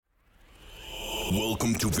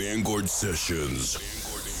Welcome to Vanguard Sessions,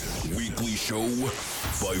 weekly show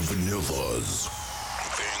by Vanillas.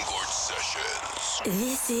 Vanguard Sessions.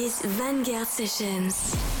 This is Vanguard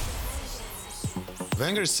Sessions.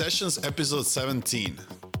 Vanguard Sessions episode 17.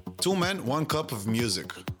 Two men, one cup of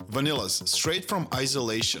music. Vanillas, straight from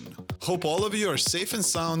isolation. Hope all of you are safe and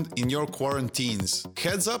sound in your quarantines.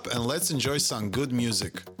 Heads up and let's enjoy some good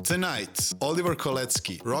music. Tonight, Oliver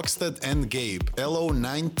Koletsky, Rockstead and Gabe,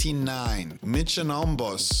 LO99, Mitch and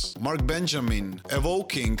Ombos, Mark Benjamin,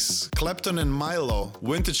 Evokings, Clapton and Milo,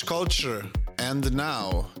 Vintage Culture, and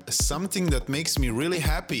now, something that makes me really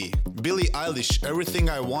happy. Billie Eilish, Everything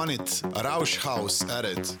I Wanted, Rausch House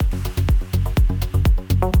added.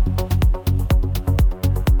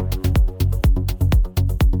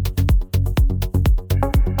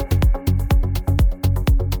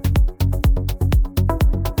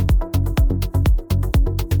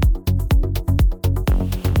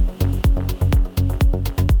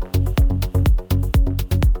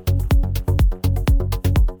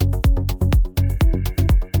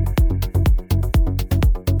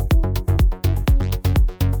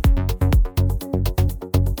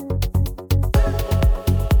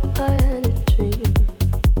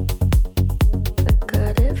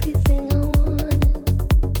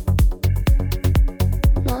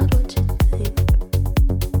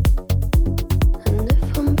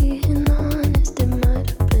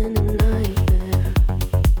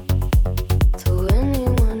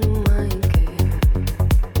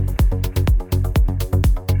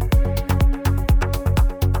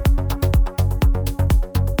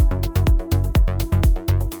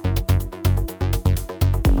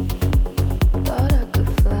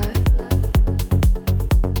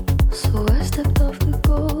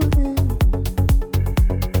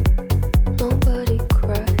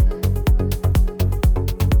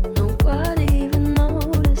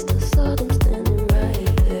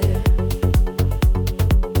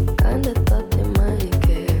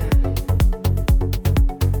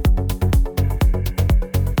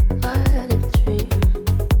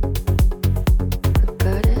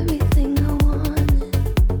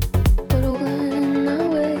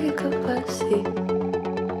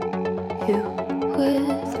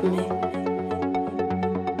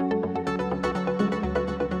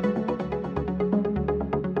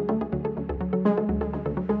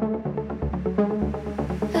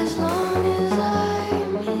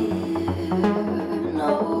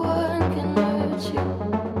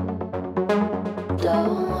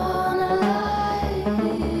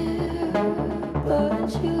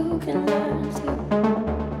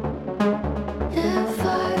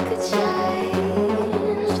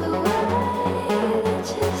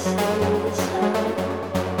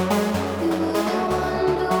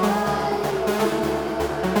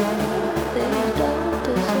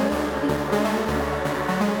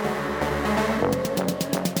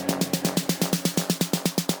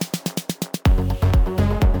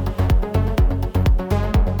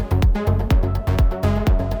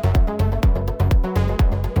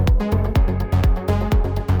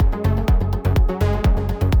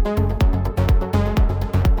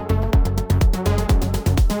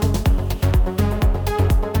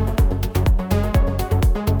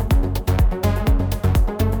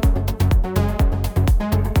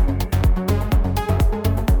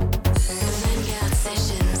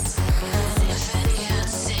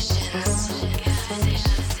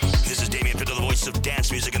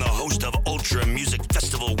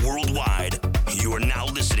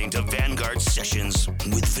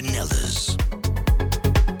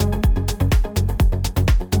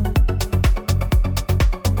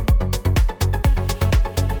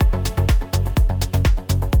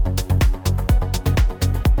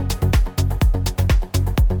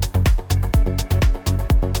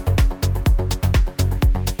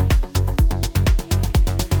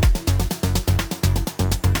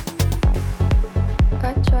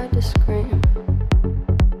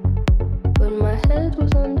 But my head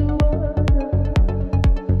was underwater.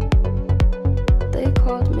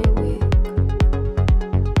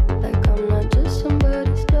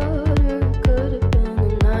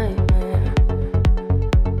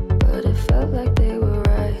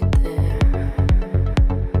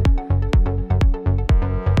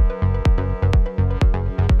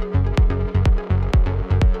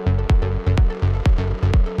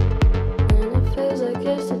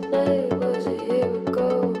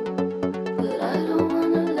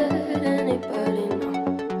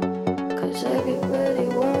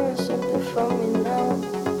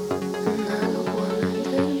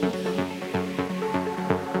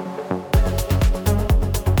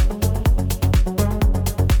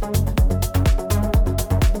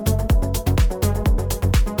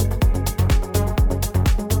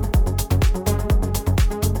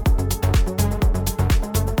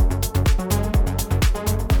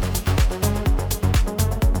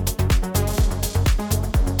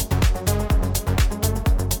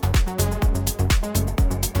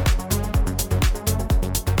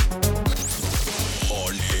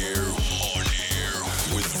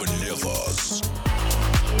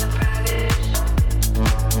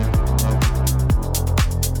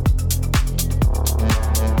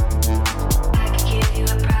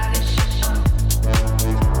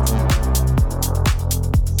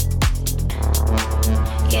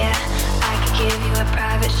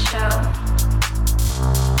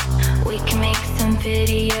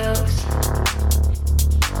 videos.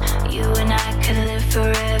 You and I could live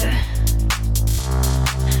forever.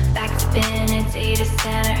 Backed up in a data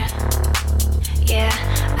center. Yeah,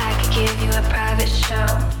 I could give you a private show.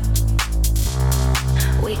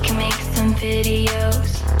 We can make some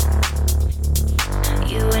videos.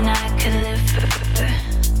 You and I could live forever.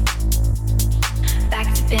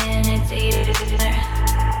 Backed up in a data center.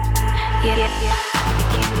 Yeah, yeah, yeah. I could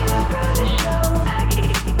give you a private show. I could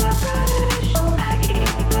give you a private show. I could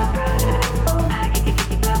give you a private show. I could give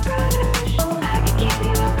you a private show. I could give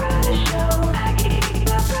you a private show. I could give you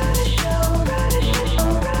a private show. Private show.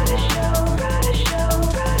 Private show. Private show.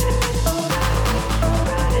 Private show.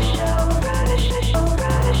 Private show.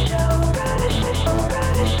 Private show. Private show.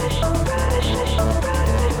 Private show. Private show.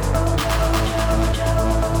 Private show.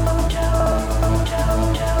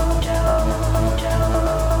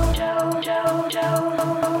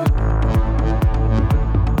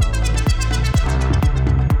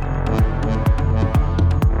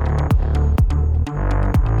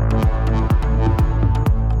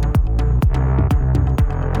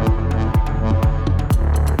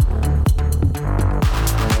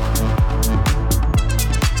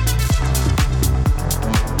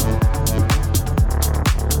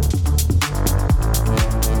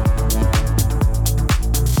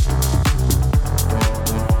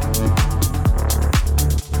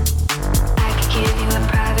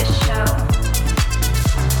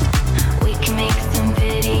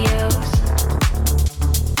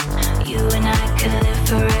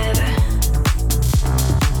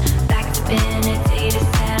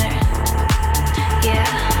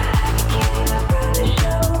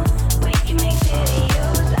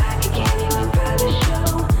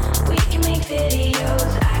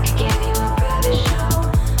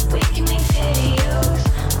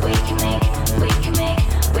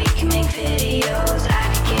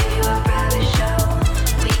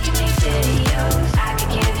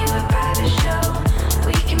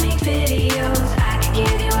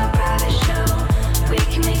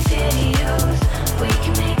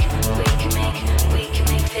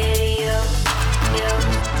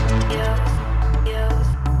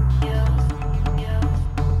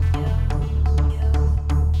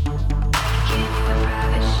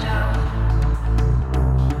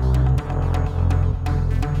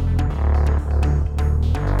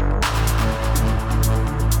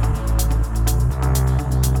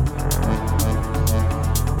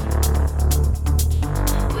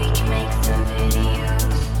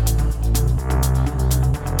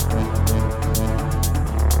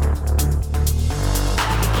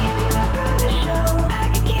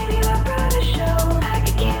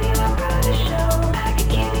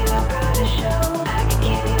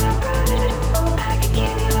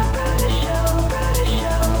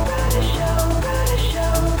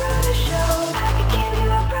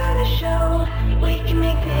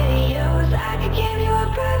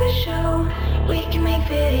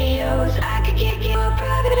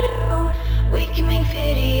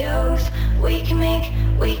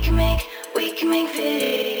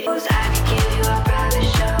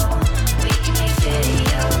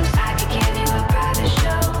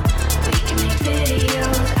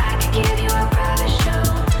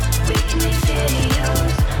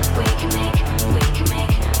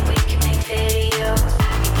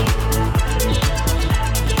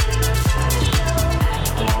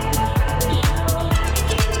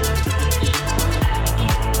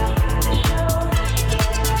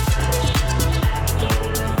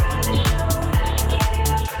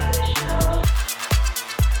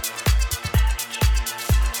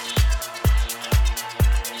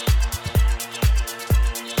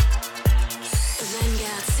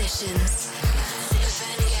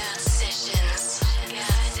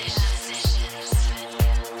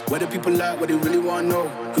 What do people like, what they really wanna know?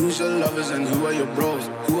 Who's your lovers and who are your bros?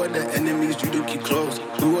 Who are the enemies you do keep close?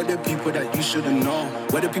 Who are the people that you shouldn't know?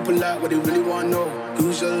 What do people like, what they really wanna know?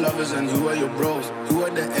 Who's your lovers and who are your bros? Who are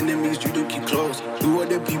the enemies you do keep close? Who are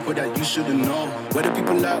the people that you shouldn't know? What do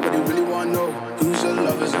people like, what they really wanna know? Who's your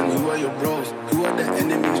lovers and who are your bros? Who are the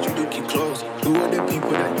enemies you do keep close? Who are the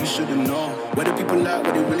people that you shouldn't know? What do people like,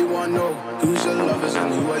 what they really wanna know? Who's your lovers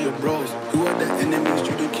and who are your bros? Who are the enemies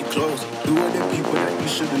you do keep close? Who are the people that you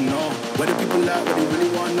shouldn't know? What do people like, what they really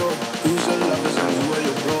wanna know? Who's your lovers and who are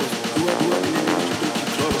your bros? Who are the enemies you do keep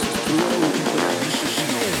close? Who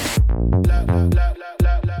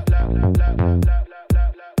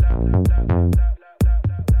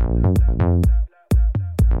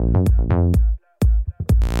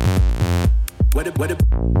are the people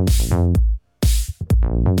that you should know? What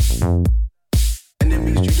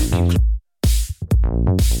enemies you do keep close?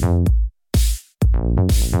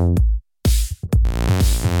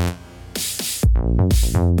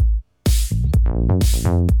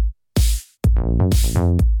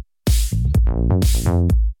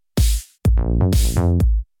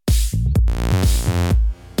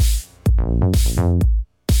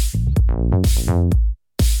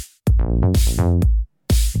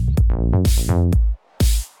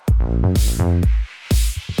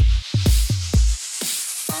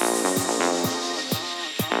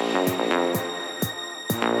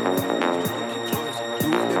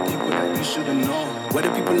 should've known. What do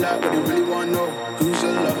people like, what they really wanna know? Who's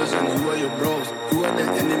your lovers and who are your bros? Who are the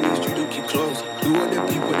enemies you do keep close? Who are the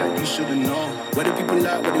people that you should've known? What do people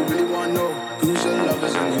like, what they really wanna know? Who's your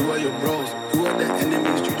lovers and who are your bros? Who are the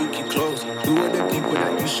enemies you do keep close? Who are the people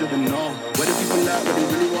that you should've known? What do people like, what they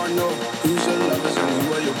really wanna know? Who's your lovers and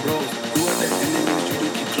who are your bros? Who are the enemies you do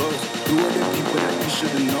keep close? Who are the people that you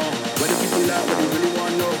should've known? What do people like, what they really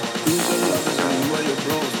wanna know? Who's your lovers and who are your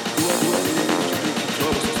bros? Who are the enemies you do keep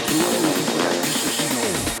close? Who are the people that you should've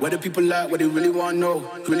known? What do people like, what they really wanna know?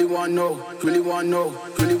 Really wanna know, really wanna know,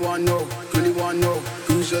 really wanna know, really wanna know.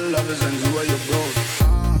 Who's your lovers and who are your bros?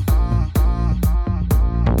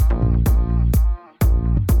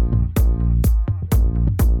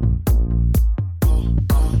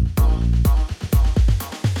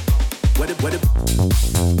 What if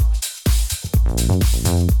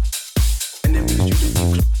enemies you do keep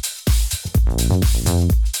close?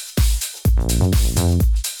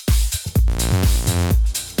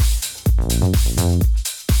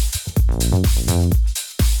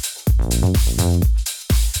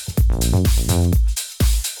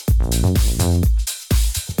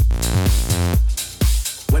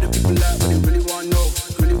 What do people like, what they really wanna know?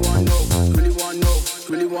 Really wanna know, really wanna know,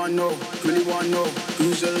 really wanna know, really wanna know.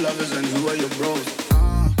 Who's your lovers and who are your bros?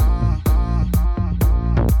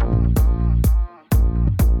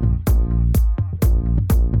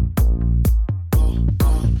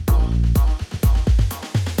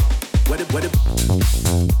 What if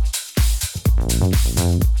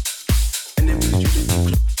enemies you do keep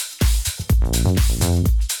close?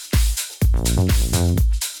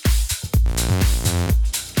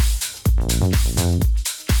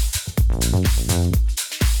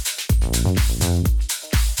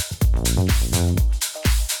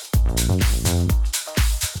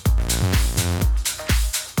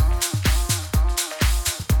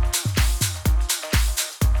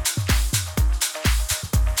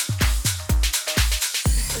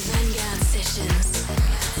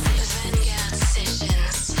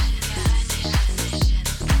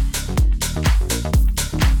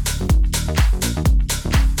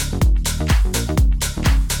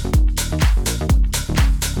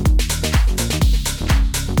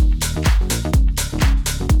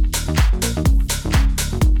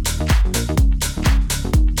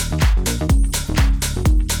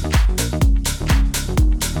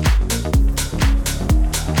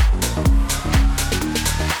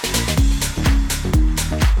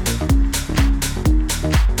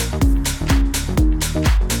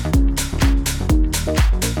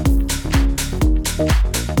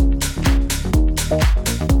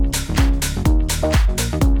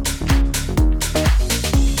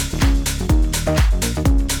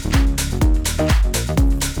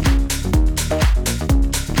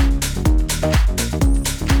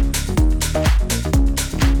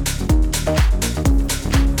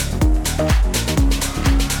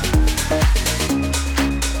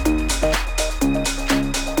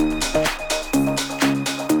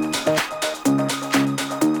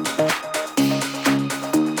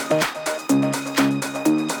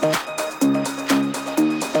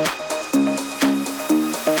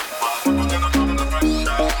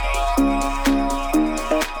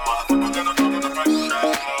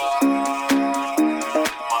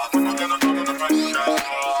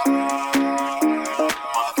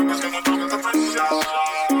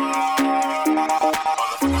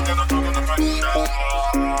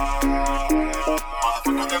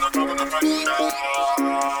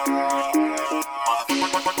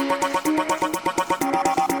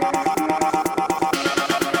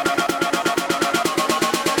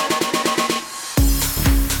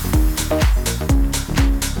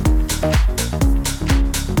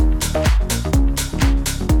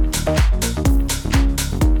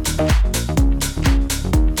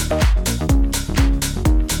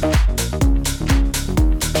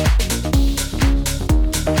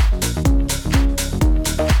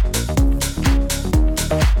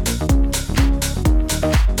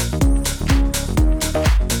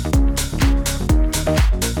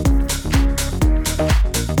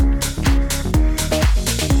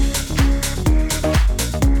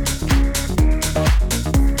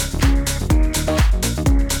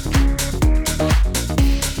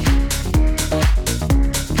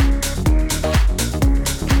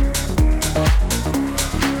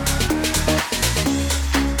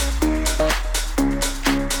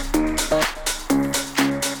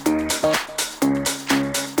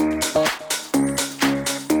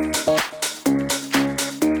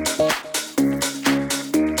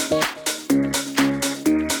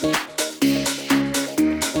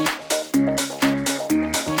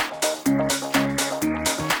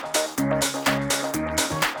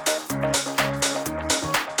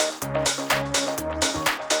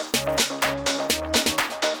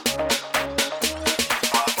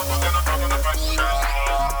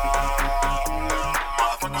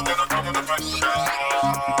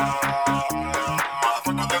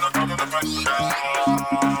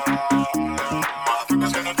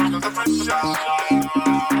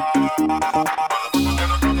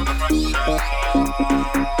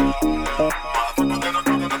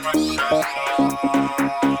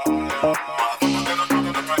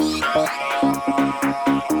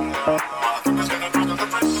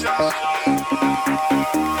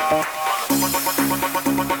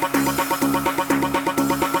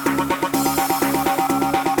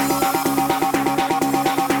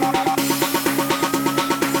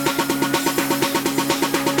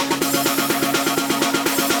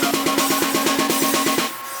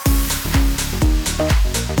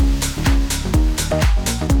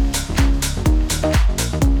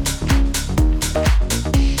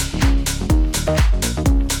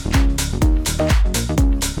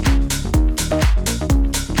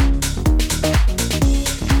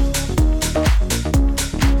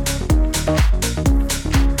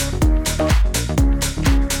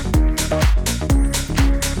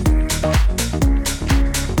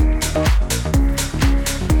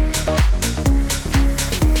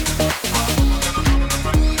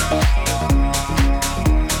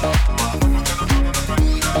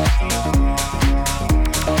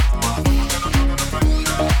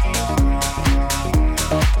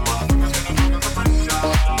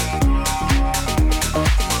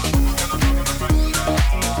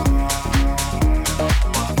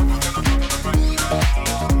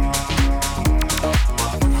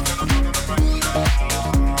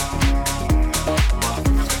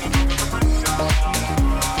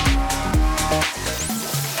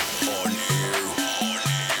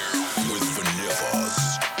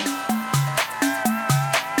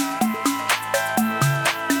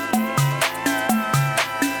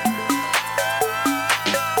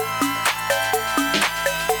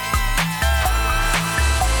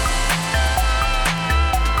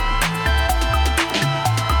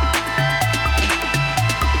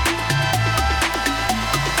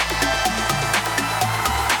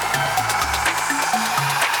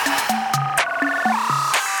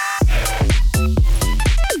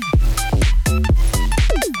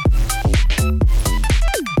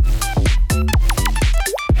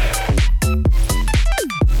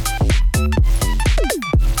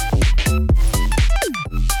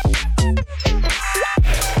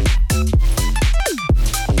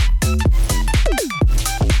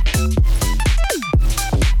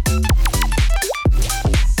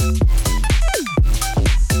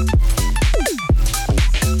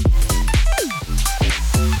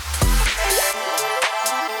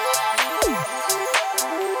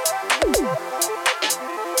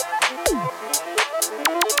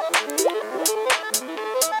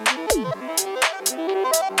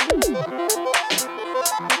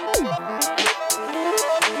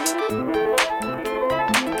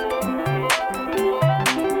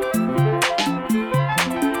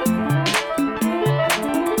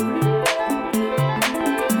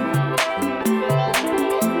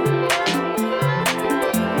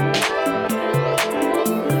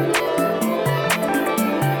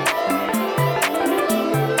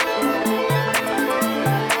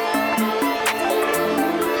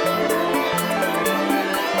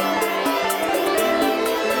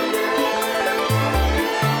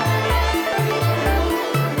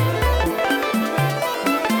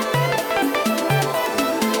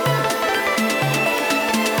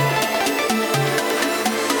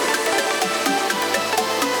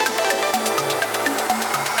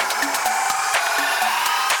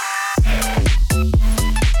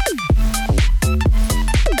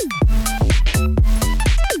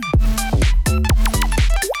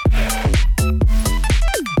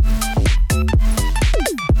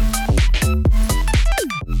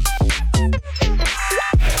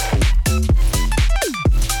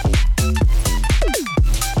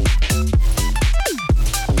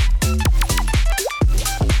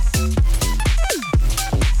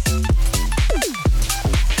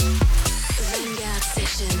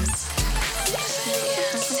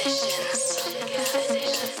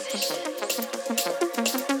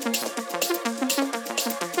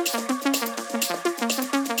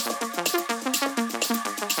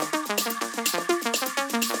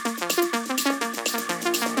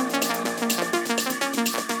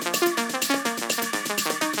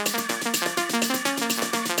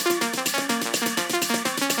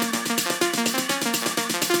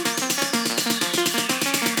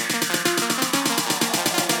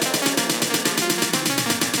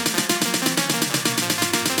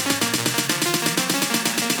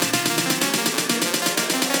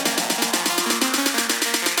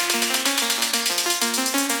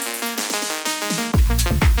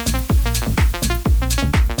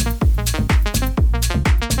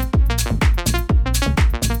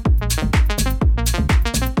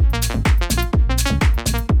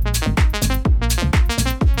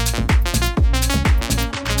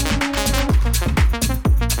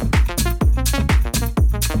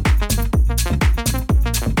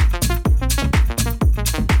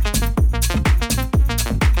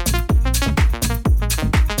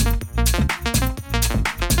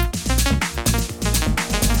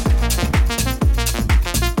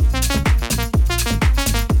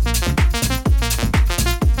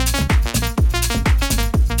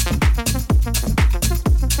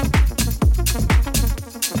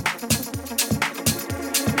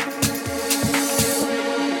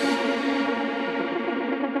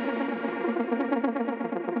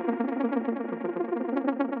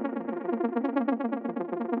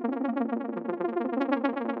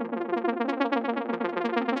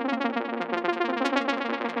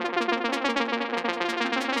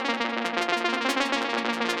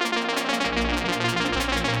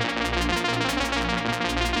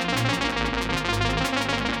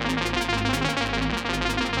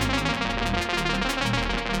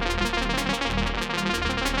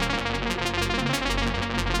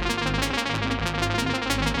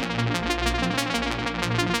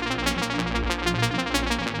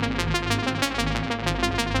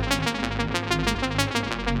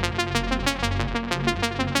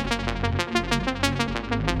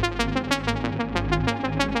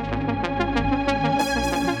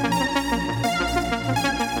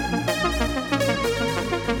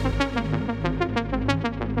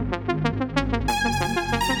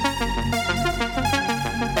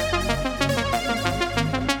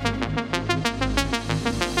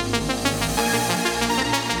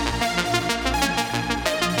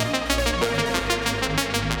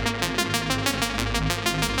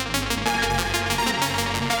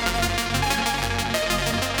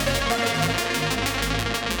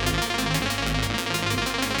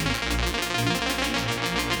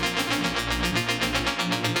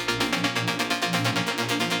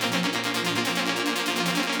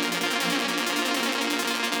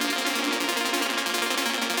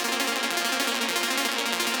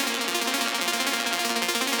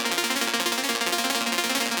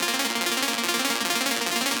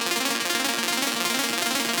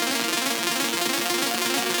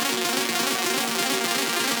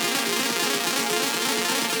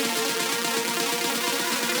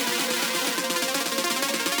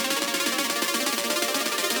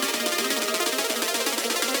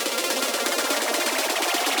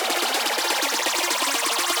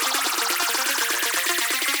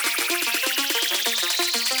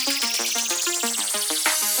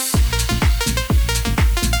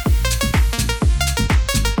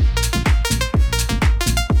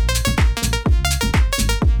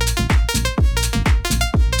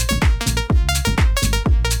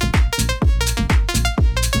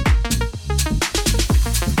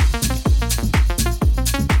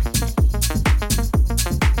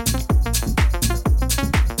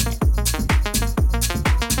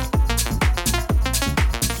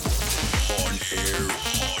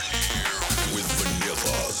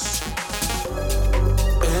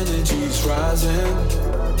 is rising.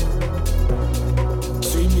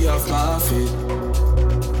 Sweep me off my feet.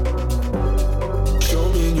 Show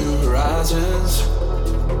me new horizons.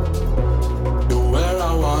 You're where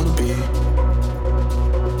I wanna be.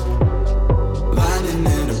 Landing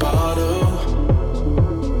in a bottle.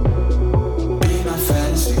 Be my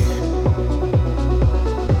fantasy.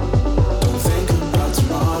 Don't think about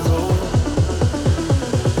tomorrow.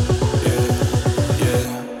 Yeah, yeah.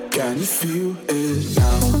 Can you feel it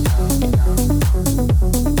now?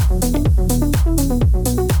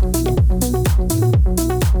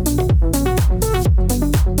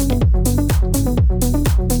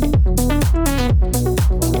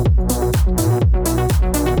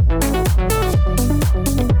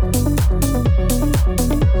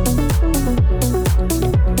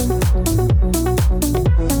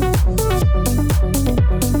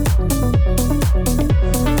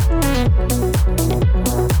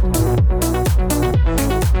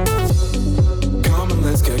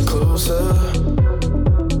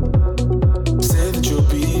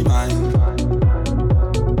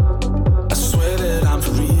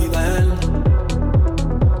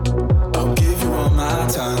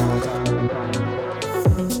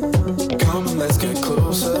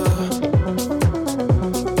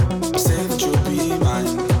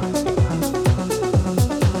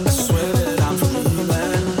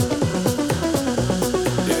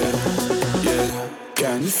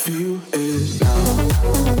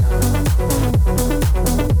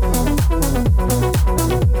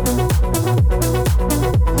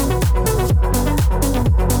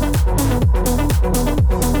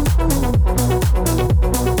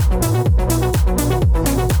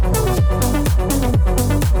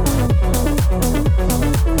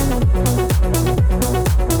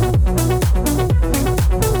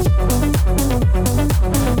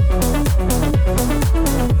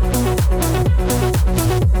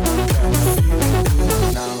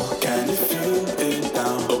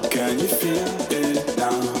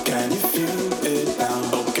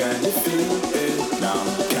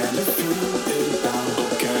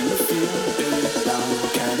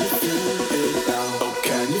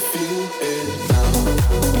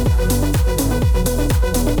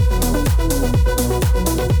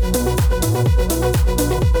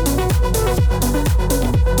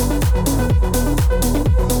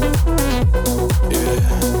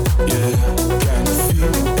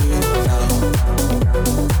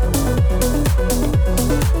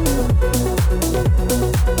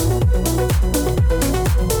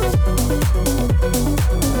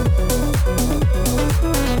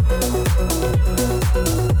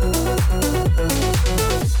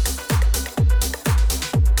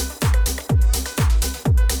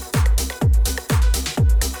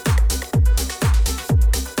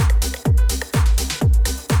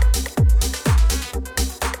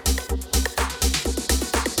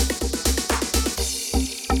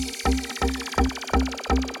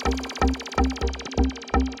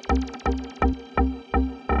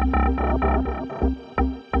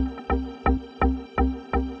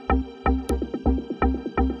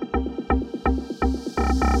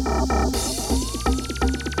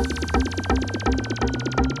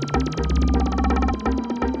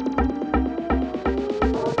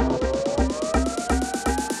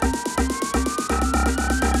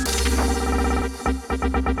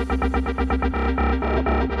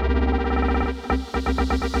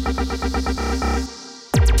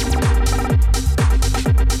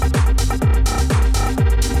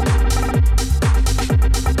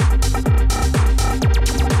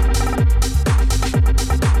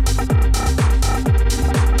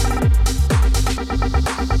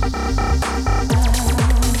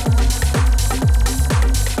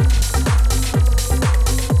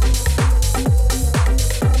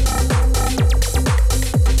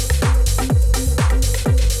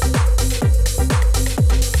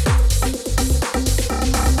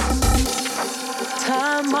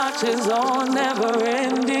 marches on, never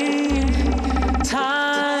ending.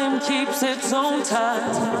 Time keeps its own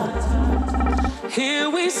time. Here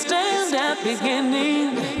we stand at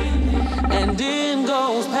beginning, and end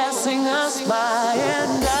goes passing us by,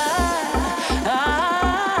 and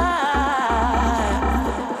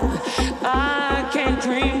I can't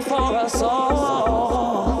dream for us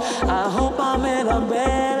all. I hope I'm in a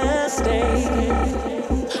better state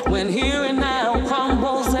when here and now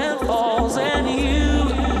crumbles and falls, and you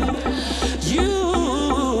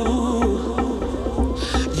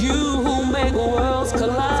who make worlds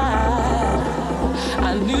collide.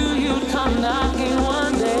 I knew you'd come knocking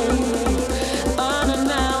one day,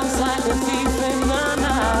 unannounced like a thief in the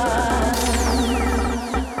night.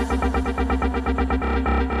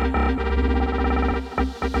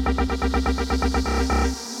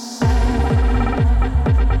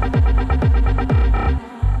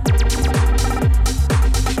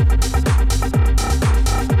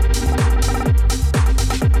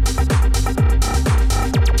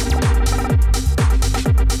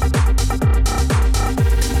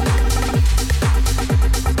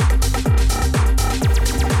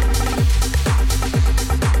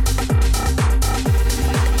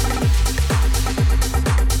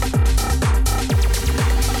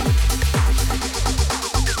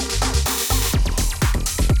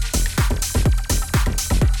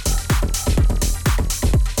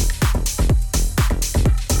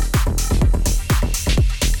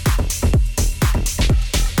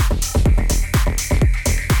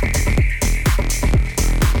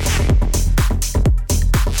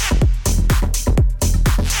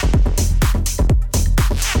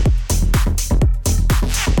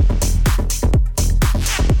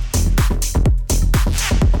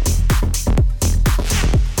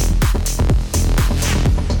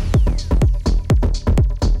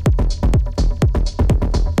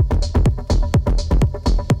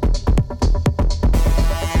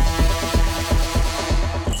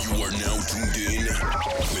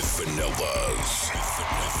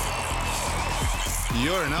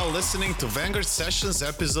 listening to Vanguard Sessions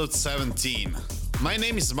episode 17. My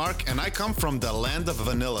name is Mark and I come from the land of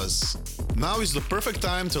vanillas. Now is the perfect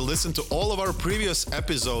time to listen to all of our previous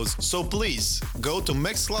episodes, so please go to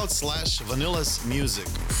mixcloud/vanillasmusic.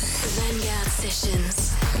 Vanguard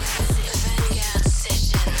Sessions. Vanguard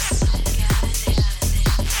Sessions.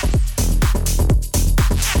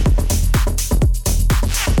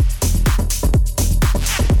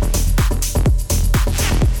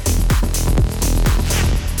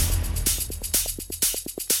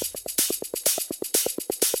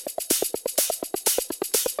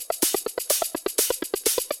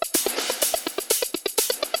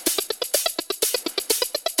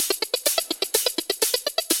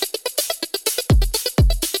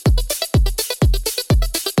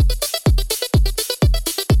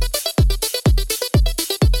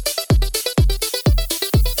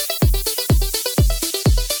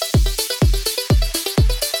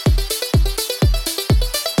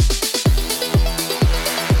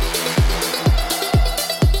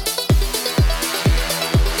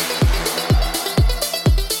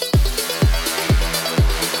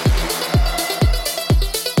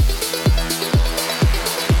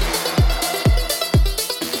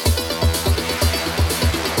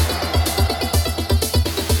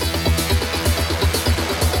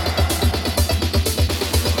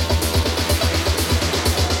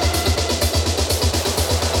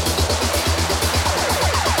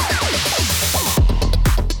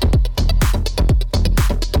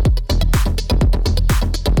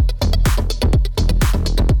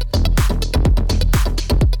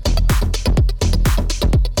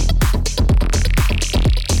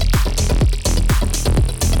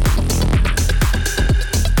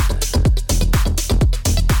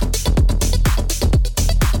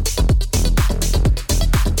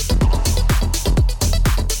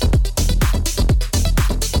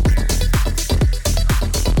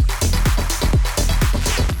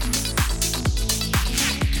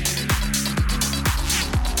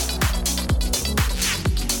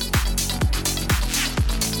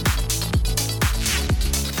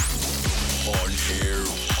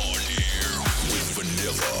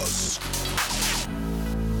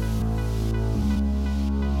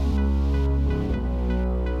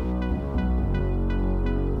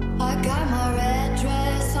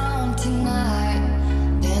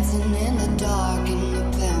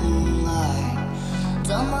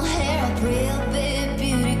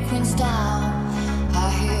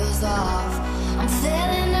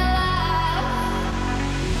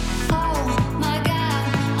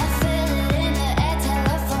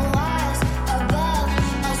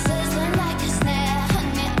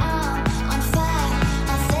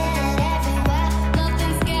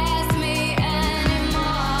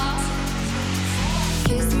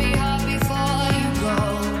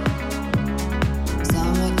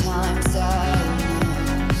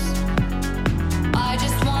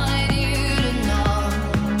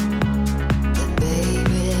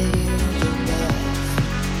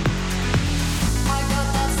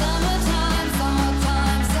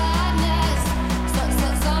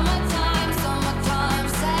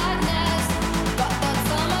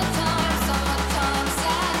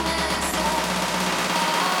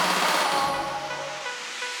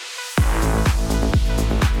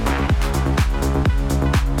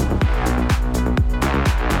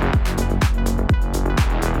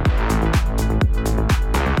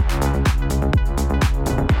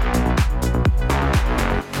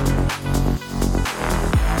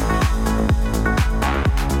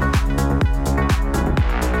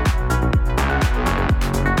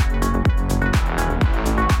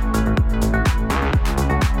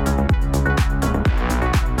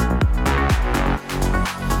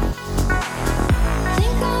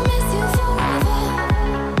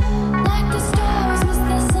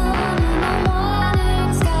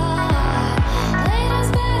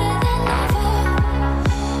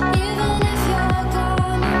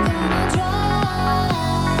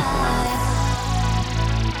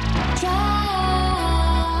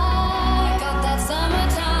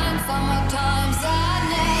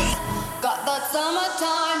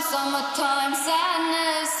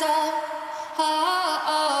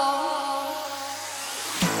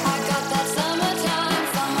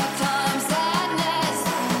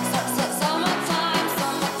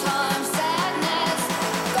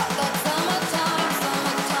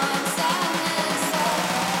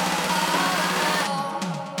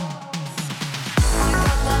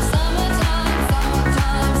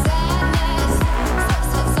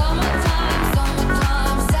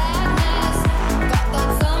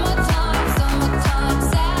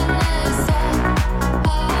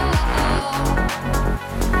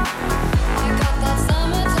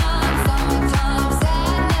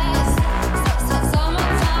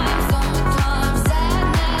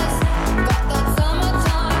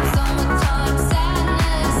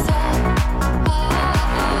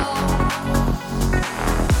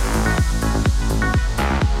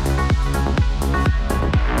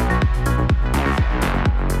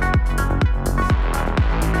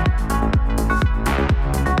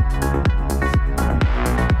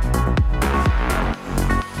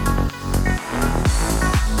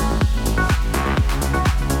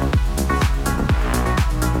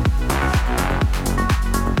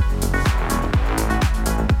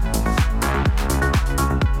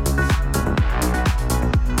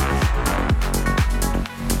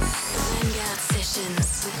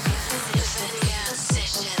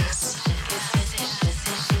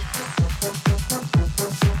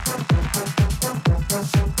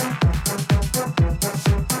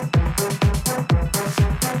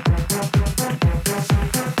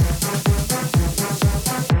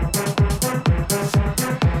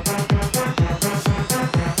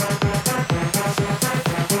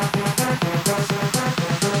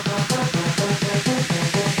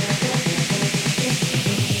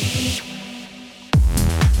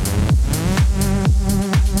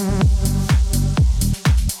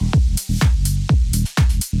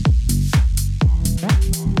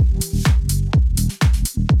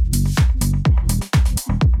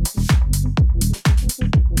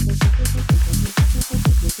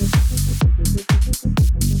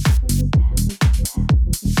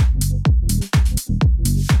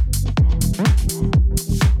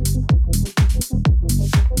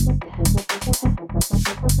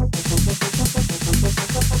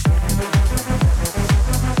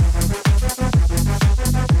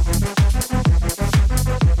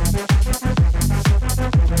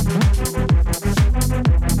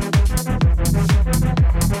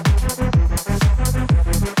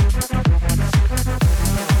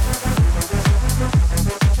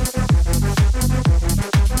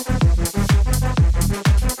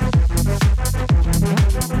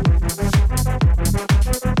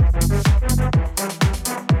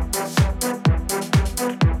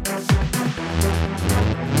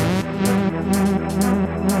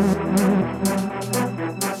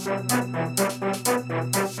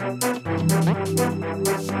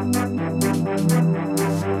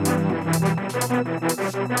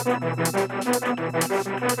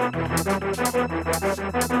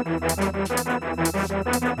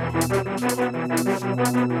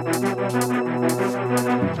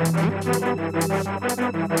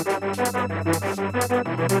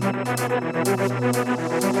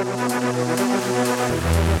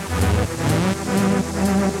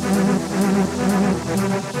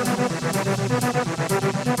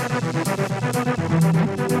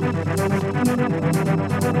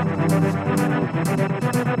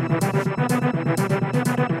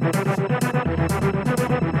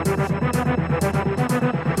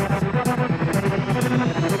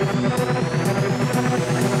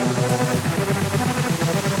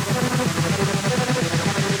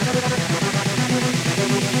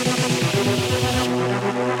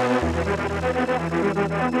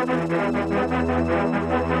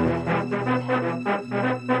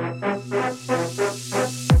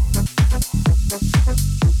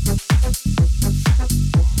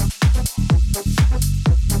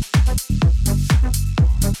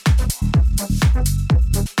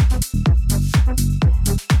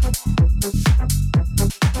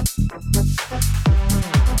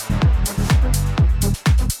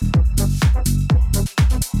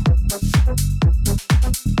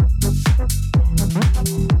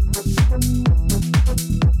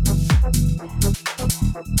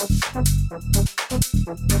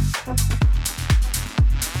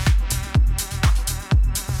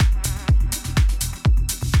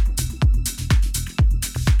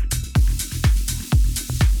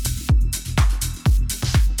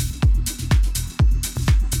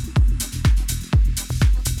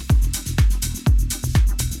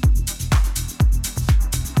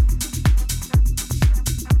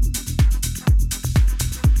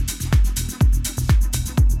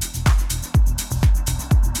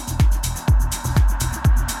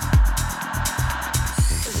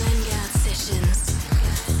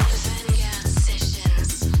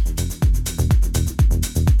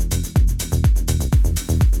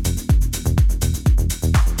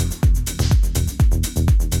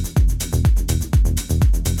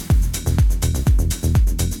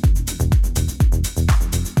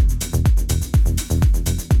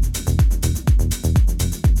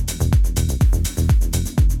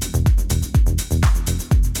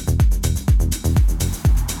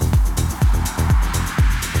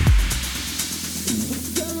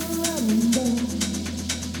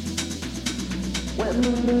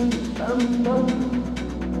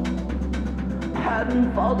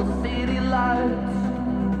 Heading for the city lights.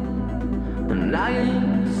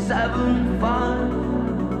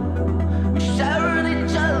 975. We sharing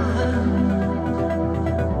each other.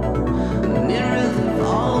 Nearer than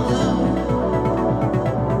all the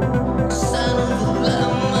scent of the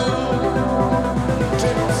lemon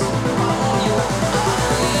drips from your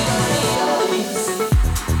eyes.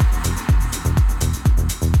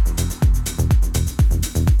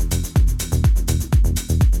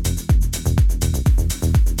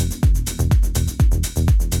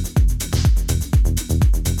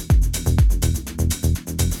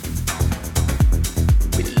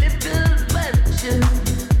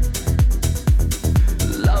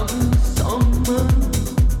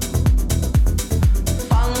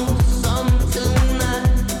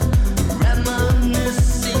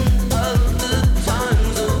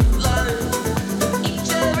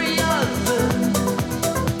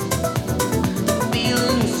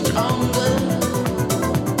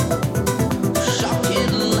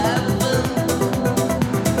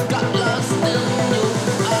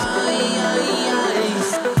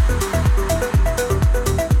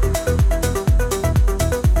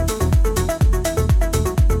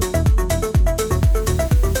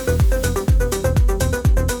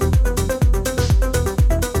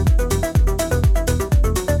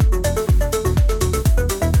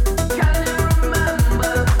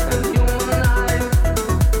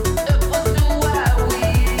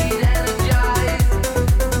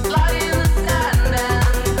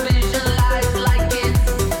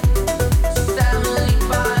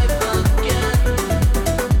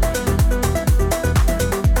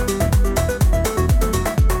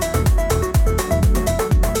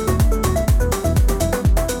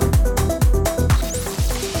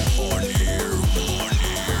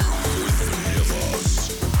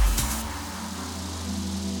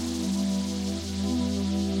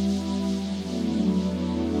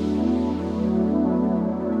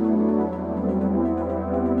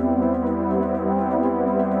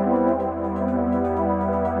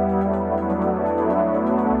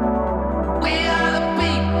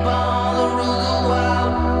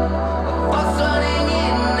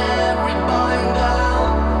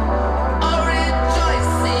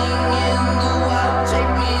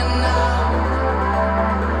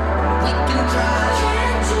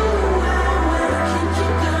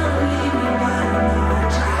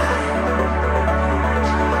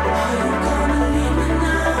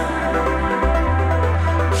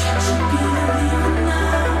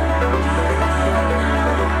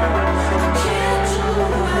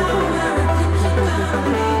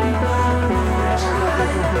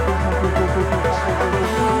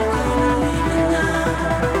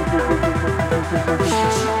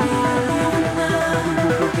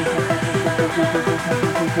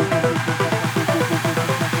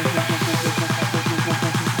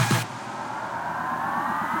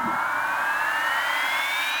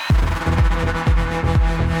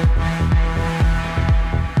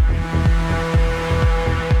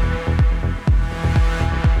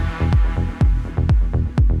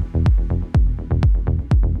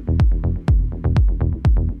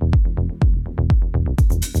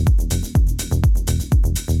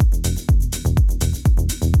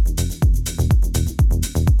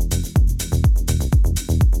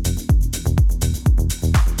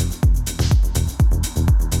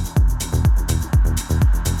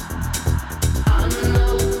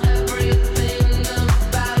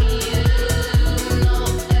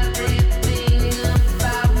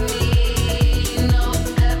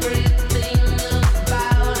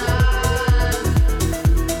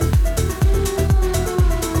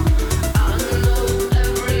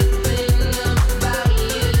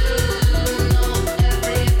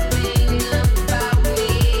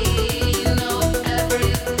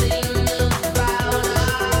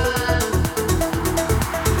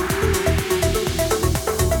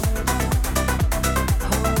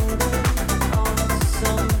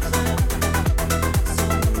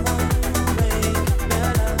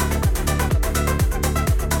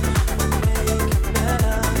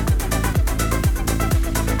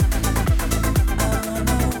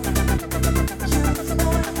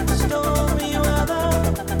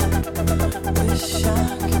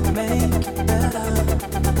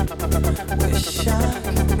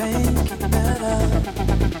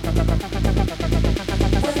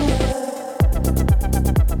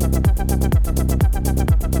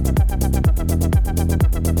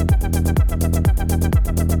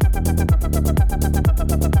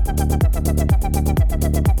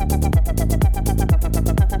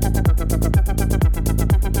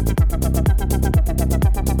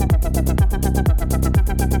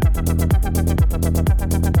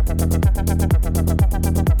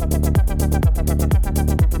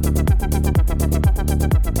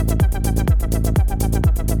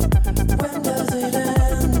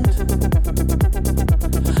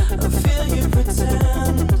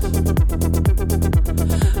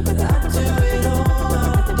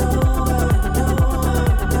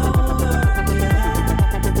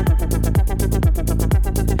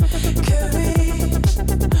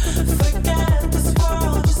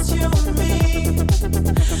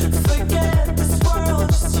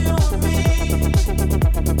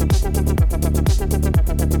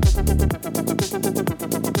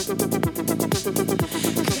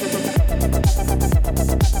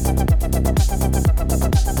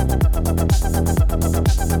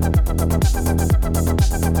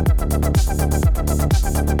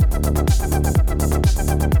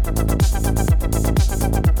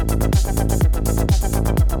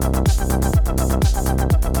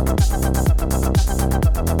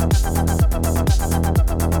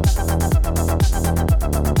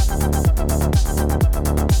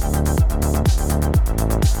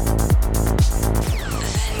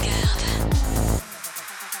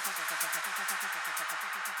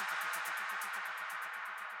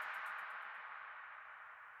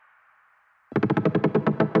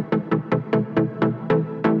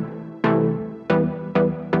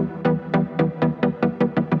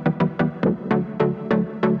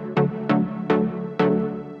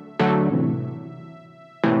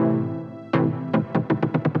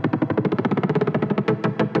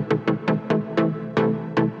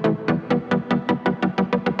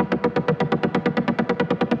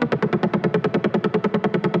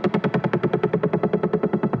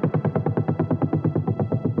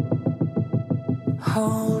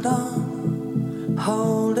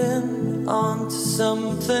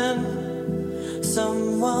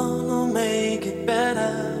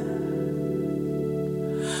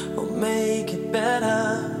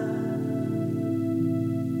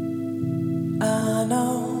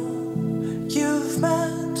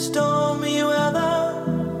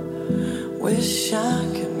 I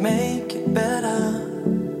could make it better.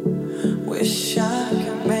 Wish I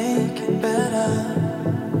could make it better.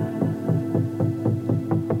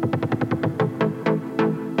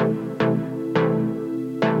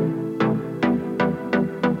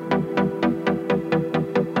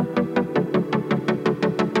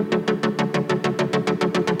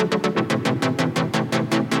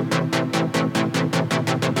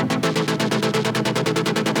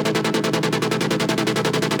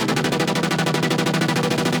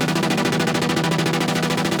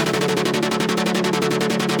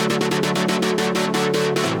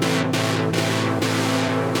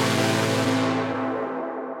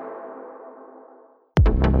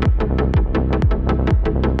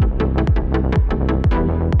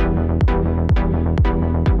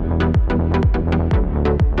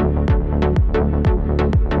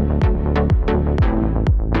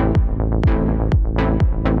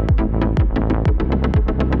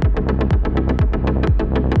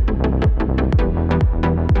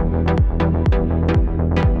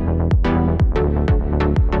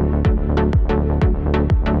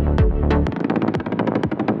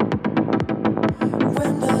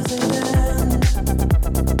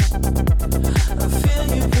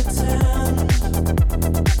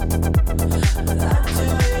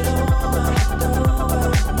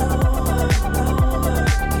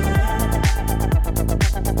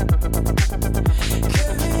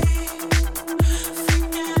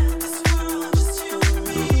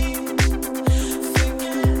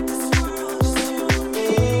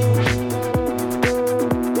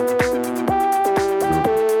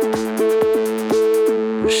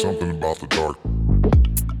 Something about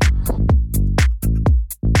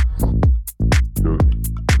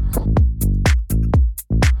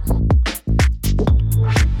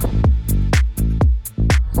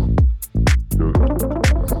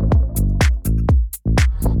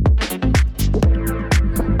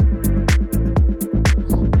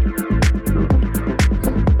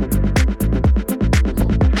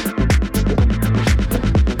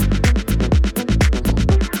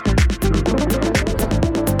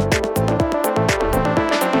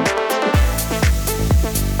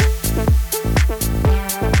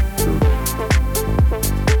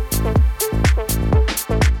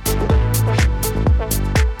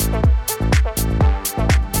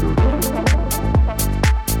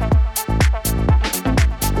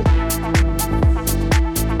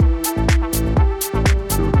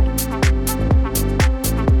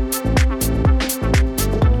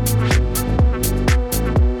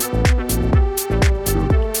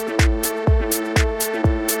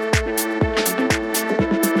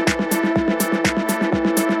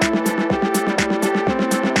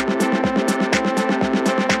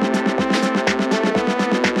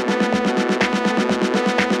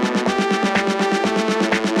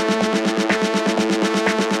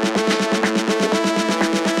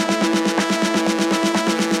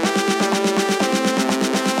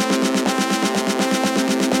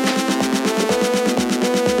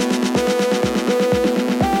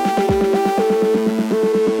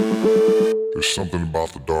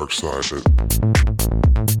the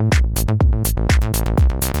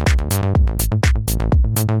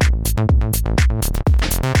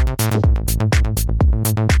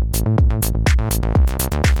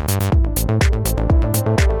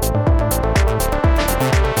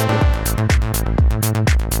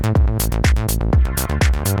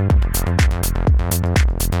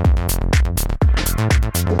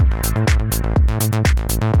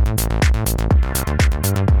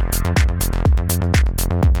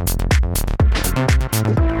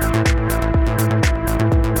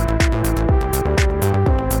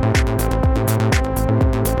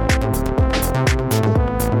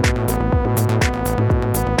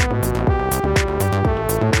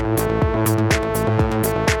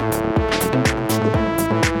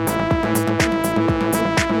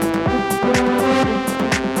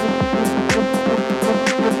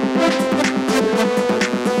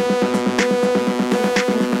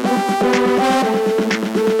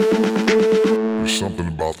dark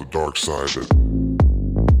side that dark side that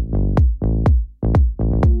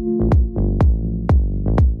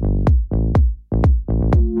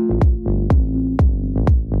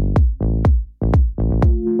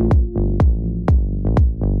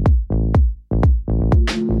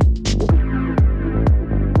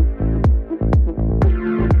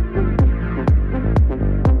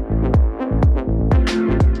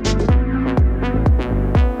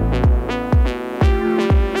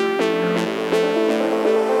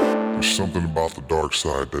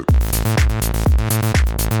side that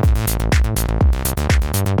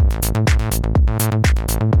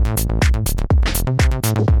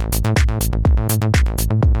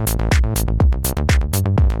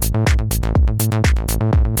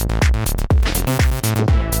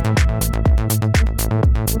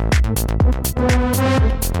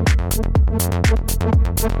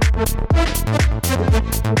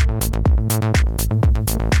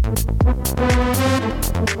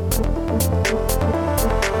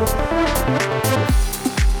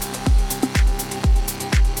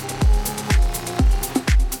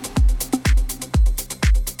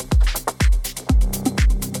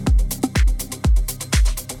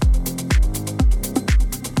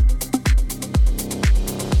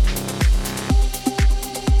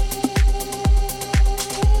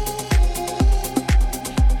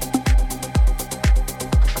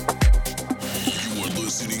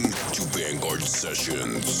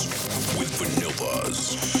Sessions with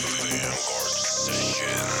Vanillas.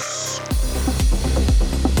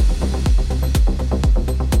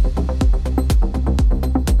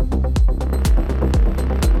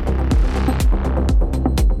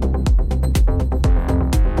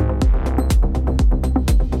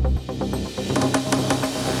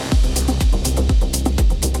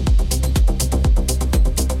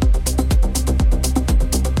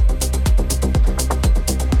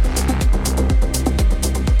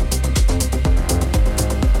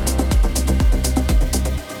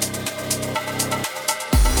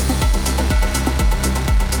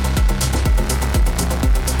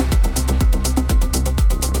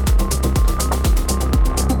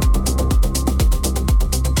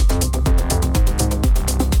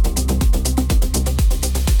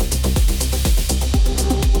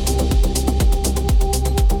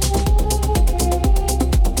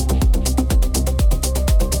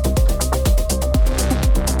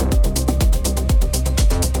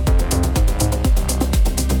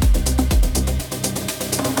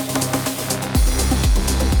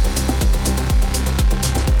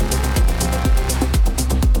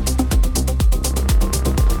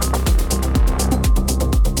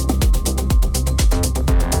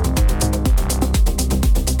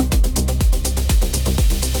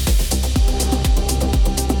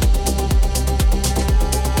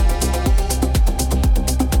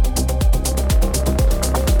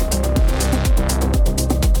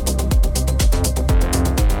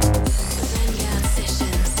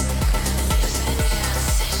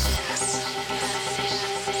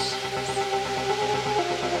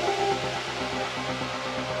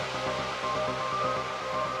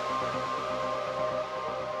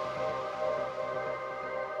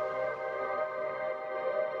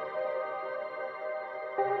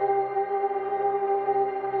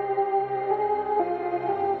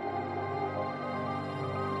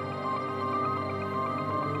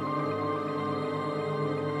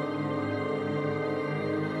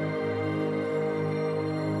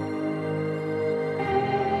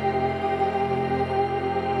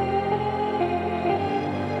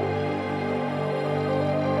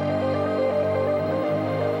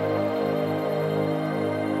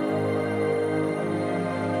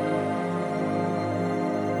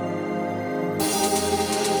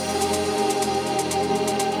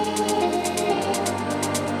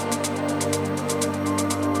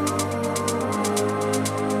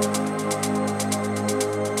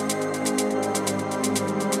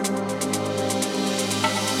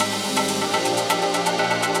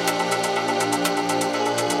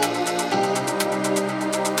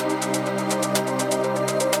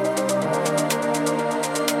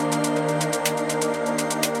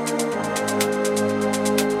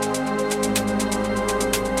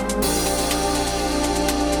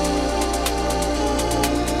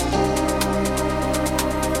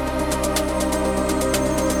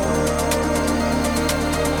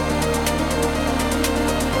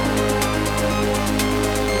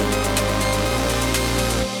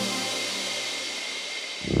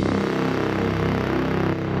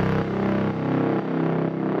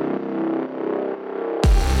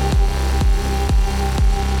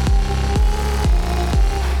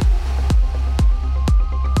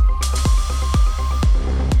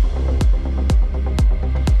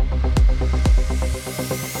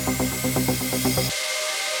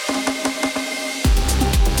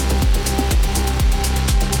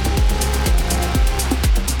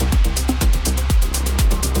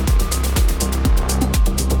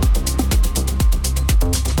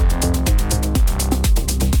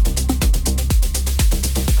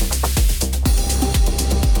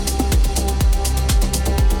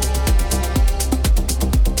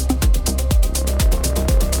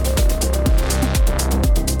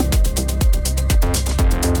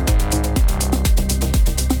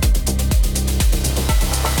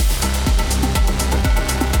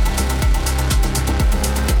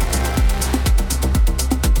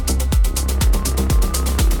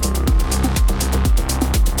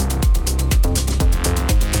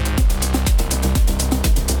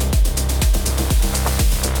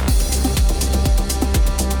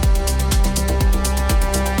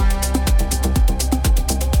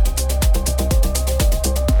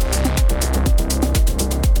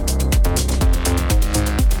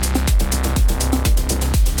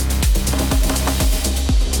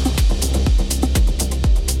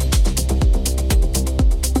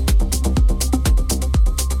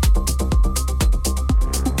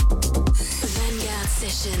 Vanguard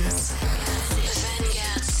Sessions.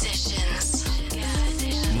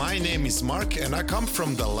 My name is Mark and I come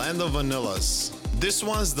from the land of vanillas. This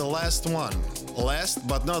one's the last one. Last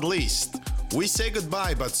but not least, We say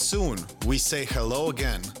goodbye, but soon we say hello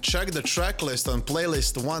again. Check the track list on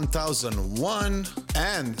playlist 1001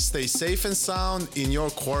 and stay safe and sound in your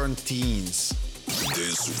quarantines.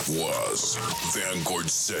 This was Vanguard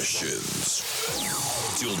Sessions.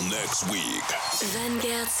 Till next week.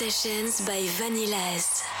 Vanguard Sessions by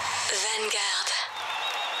Vanillas. Vanguard.